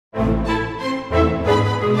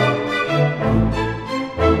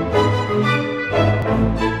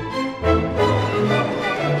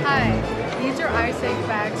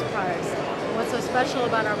special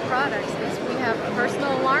about our products is we have a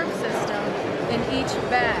personal alarm system in each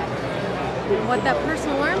bag. And what that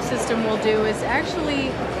personal alarm system will do is actually,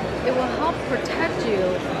 it will help protect you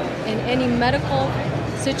in any medical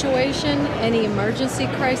situation, any emergency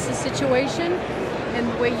crisis situation.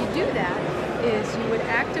 And the way you do that is you would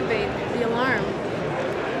activate the alarm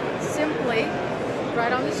simply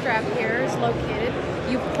right on the strap here is located.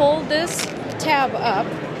 You pull this tab up,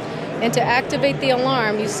 and to activate the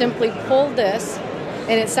alarm, you simply pull this,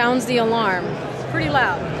 and it sounds the alarm. It's pretty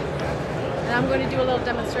loud. And I'm going to do a little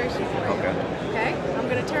demonstration for you. Okay. Okay? I'm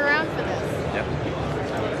going to turn around for this. Yep.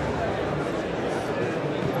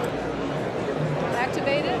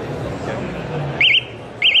 Activate it. Okay.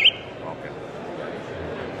 Okay.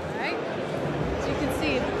 All right? So you can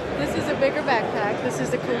see, this is a bigger backpack. This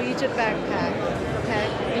is a collegiate backpack. Okay?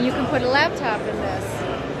 And you can put a laptop in this.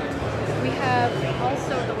 We have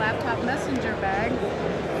also the laptop messenger bag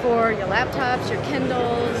for your laptops, your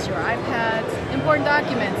Kindles, your iPads, important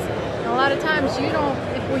documents. And a lot of times you don't,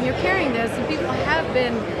 when you're carrying this, and people have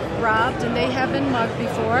been robbed and they have been mugged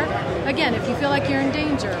before, again, if you feel like you're in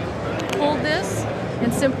danger, pull this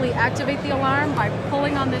and simply activate the alarm by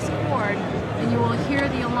pulling on this cord, and you will hear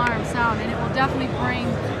the alarm sound, and it will definitely bring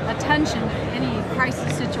attention to any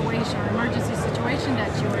crisis situation or emergency situation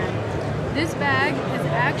that you're in. This bag has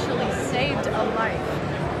actually saved a life.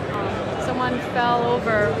 Someone fell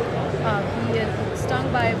over, he had stung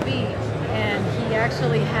by a bee, and he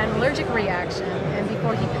actually had an allergic reaction, and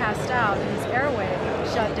before he passed out and his airway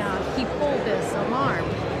shut down, he pulled this alarm,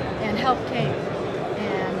 and help came,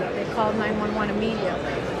 and they called 911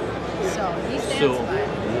 immediately. So he stands by it.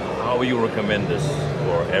 How would you recommend this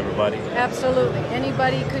for everybody? Absolutely.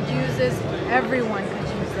 Anybody could use this. Everyone could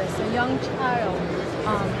use this. A young child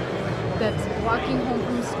that's walking home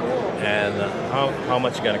from school. And how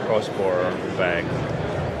much is going to cost for a bag?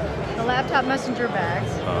 The laptop messenger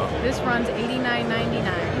bags, this runs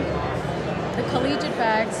 $89.99. The collegiate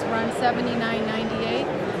bags run $79.98.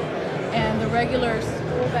 And the regular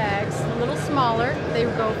school bags, a little smaller, they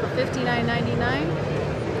go for $59.99.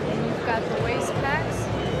 And you've got the waist packs,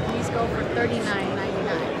 these go for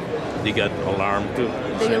 $39.99. You got alarm too?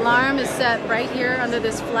 The alarm is set right here under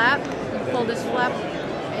this flap. You pull this flap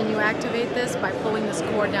and you activate this by pulling this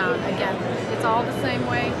cord down. Again, it's all the same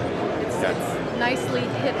way. It's nicely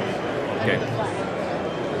hidden under the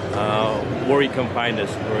flap. Where you can find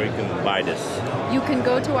this, where you can buy this? You can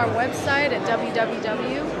go to our website at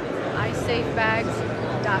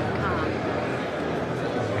www.isafebags.com.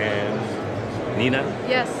 And Nina?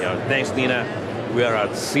 Yes. Yeah, thanks, Nina. We are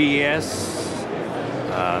at CES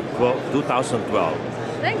 2012.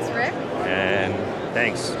 Thanks, Rick. And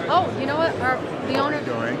thanks. Oh, you know what? The owner.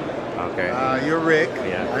 Doing. Okay. You're Rick.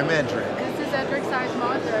 Yeah. I'm Edric. This is Edric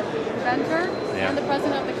Sizemont, the inventor and the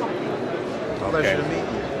president of the company. Pleasure to meet you.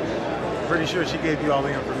 Pretty sure she gave you all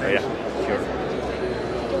the information. Yeah, sure. Do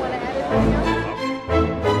you want to add anything else?